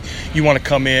you want to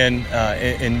come in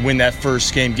and win that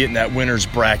first game, get in that winner's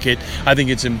bracket. I think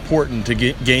it's important to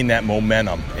gain that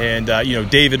momentum. And,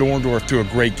 David Orndorff threw a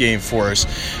great game for us.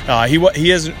 He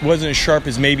wasn't as sharp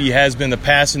as maybe he has been in the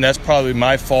past, and that's probably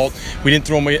my fault. We didn't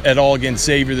throw him at all against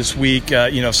Xavier this week.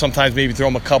 Sometimes maybe throw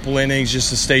him a couple innings just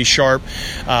to stay sharp.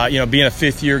 Being a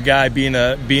fifth-year guy, being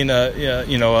a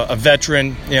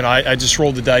veteran, I just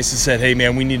rolled the dice and said, hey,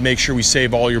 man, we need to make sure we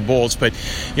save all your bullets. But,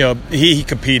 he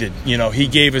competed. He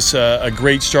gave us a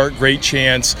great start, great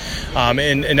chance,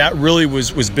 and that really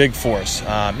was big for us.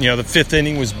 The fifth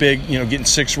inning was big, getting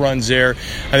 6 runs there.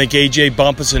 I think A.J.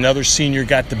 Bumpus, another senior,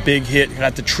 got the big hit,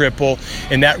 got the triple,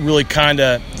 and that really kind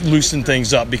of loosened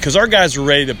things up because our guys were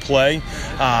ready to play.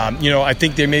 I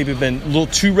think they maybe have been a little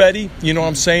too ready, you know what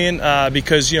I'm saying,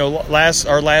 because,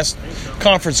 our last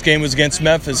conference game was against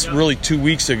Memphis really 2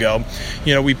 weeks ago.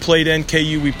 We played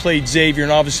NKU, we played Xavier,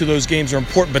 and obviously those games are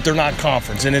important, but they're not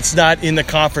conference, and it's not in the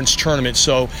conference tournament.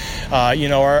 So,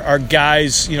 our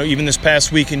guys, even this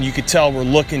past weekend, you could tell we're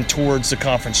looking towards the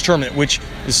conference tournament, which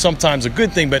is sometimes a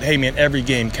good thing, but hey, man, every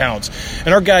game counts.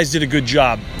 And our guys did a good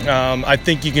job. I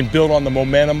think you can build on the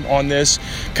momentum on this,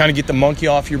 kind of get the monkey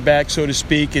off your back, so to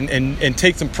speak, and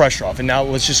take some pressure off. And now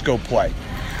let's just go play.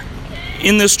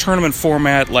 In this tournament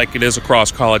format, like it is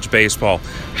across college baseball,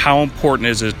 how important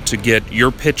is it to get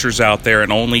your pitchers out there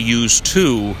and only use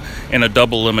 2 in a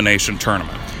double elimination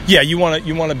tournament? Yeah, you want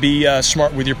to be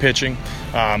smart with your pitching.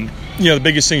 The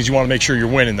biggest thing is you want to make sure you're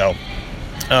winning, though.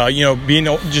 Being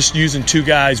just using 2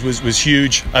 guys was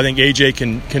huge. I think AJ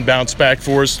can bounce back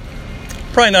for us.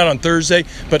 Probably not on Thursday,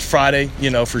 but Friday,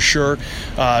 for sure.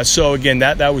 So, again,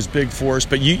 that was big for us.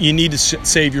 But you need to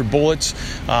save your bullets.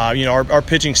 Our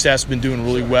pitching staff's been doing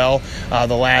really well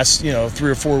the last, 3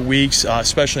 or 4 weeks,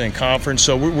 especially in conference.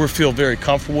 So we feel very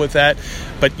comfortable with that.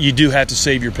 But you do have to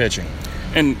save your pitching.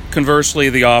 And conversely,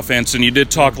 the offense, and you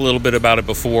did talk a little bit about it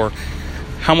before,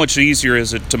 how much easier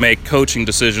is it to make coaching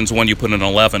decisions when you put an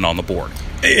 11 on the board?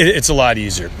 It's a lot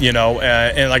easier,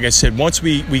 and like I said, once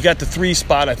we got the 3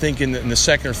 spot, I think in the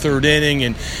second or third inning,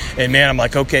 and man, I'm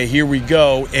like, okay, here we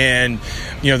go, and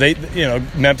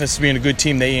Memphis being a good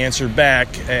team, they answered back,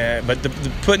 but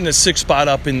putting the 6th spot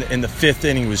up in the 5th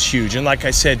inning was huge, and like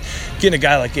I said, getting a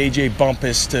guy like A.J.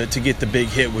 Bumpus to get the big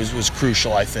hit was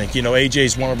crucial. I think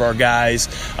A.J.'s one of our guys.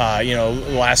 The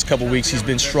last couple of weeks he's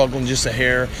been struggling just a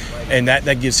hair, and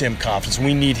that gives him confidence.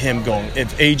 We need him going.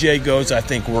 If A.J. goes, I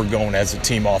think we're going as a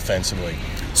team offensively.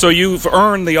 So you've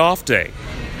earned the off day.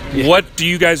 Yeah. What do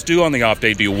you guys do on the off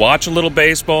day? Do you watch a little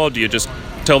baseball? Do you just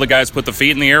tell the guys put the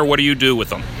feet in the air? What do you do with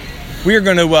them? We're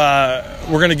going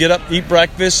to get up, eat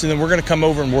breakfast, and then we're going to come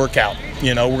over and work out.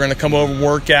 We're going to come over and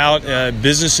work out,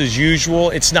 business as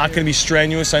usual. It's not going to be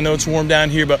strenuous. I know it's warm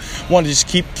down here, but want to just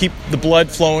keep the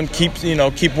blood flowing, keep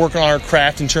working on our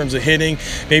craft in terms of hitting,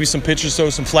 maybe some pitchers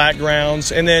throw some flat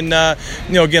grounds, and then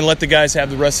again, let the guys have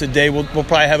the rest of the day. We'll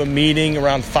probably have a meeting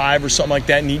around 5 or something like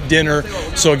that and eat dinner.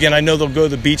 So again, I know they'll go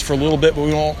to the beach for a little bit, but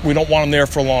we don't want them there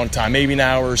for a long time, maybe an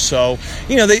hour or so.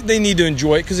 They need to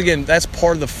enjoy it because again, that's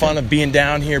part of the fun of being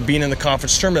down here, being in the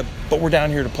conference tournament. But we're down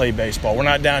here to play baseball. We're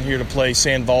not down here to play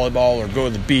sand volleyball or go to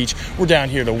the beach. We're down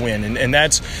here to win, and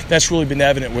that's really been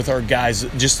evident with our guys,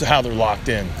 just how they're locked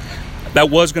in. That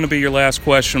was going to be your last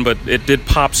question, but it did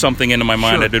pop something into my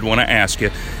mind. Sure. I did want to ask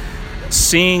you.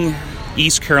 Seeing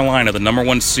East Carolina, the number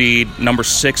 1 seed, number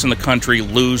 6 in the country,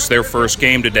 lose their first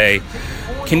game today,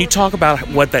 can you talk about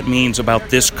what that means about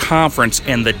this conference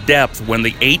and the depth when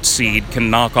the 8 seed can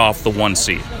knock off the 1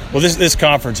 seed? Well, this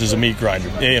conference is a meat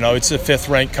grinder. It's the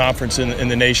 5th-ranked conference in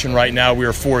the nation right now. We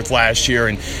were 4th last year,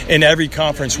 and in every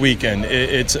conference weekend,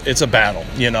 it's a battle.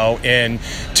 And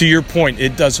to your point,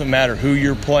 it doesn't matter who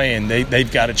you're playing;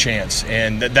 they've got a chance,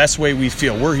 and that's the way we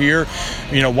feel. We're here,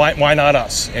 why not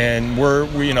us? And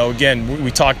again, we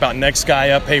talk about next guy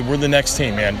up. Hey, we're the next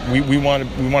team, man. We want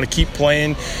to keep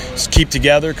playing, keep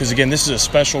together, because again, this is a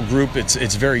special group.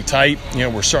 It's very tight.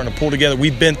 We're starting to pull together.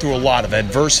 We've been through a lot of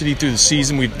adversity through the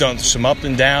season. We've done some up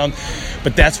and down,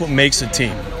 but that's what makes a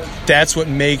team. That's what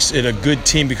makes it a good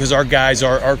team because our guys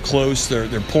are close. They're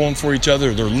pulling for each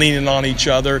other. They're leaning on each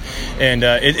other, and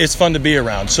it's fun to be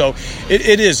around. So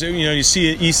it is. You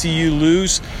see ECU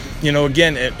lose.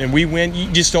 Again, and we win.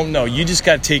 You just don't know. You just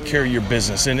got to take care of your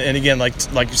business. And again,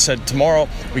 like you said, tomorrow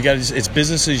it's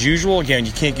business as usual. Again,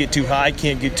 you can't get too high,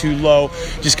 can't get too low.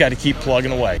 Just got to keep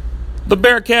plugging away. The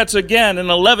Bearcats again, an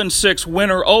 11-6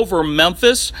 winner over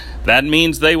Memphis. That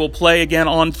means they will play again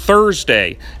on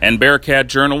Thursday, and Bearcat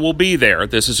Journal will be there.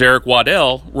 This is Eric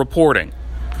Waddell reporting.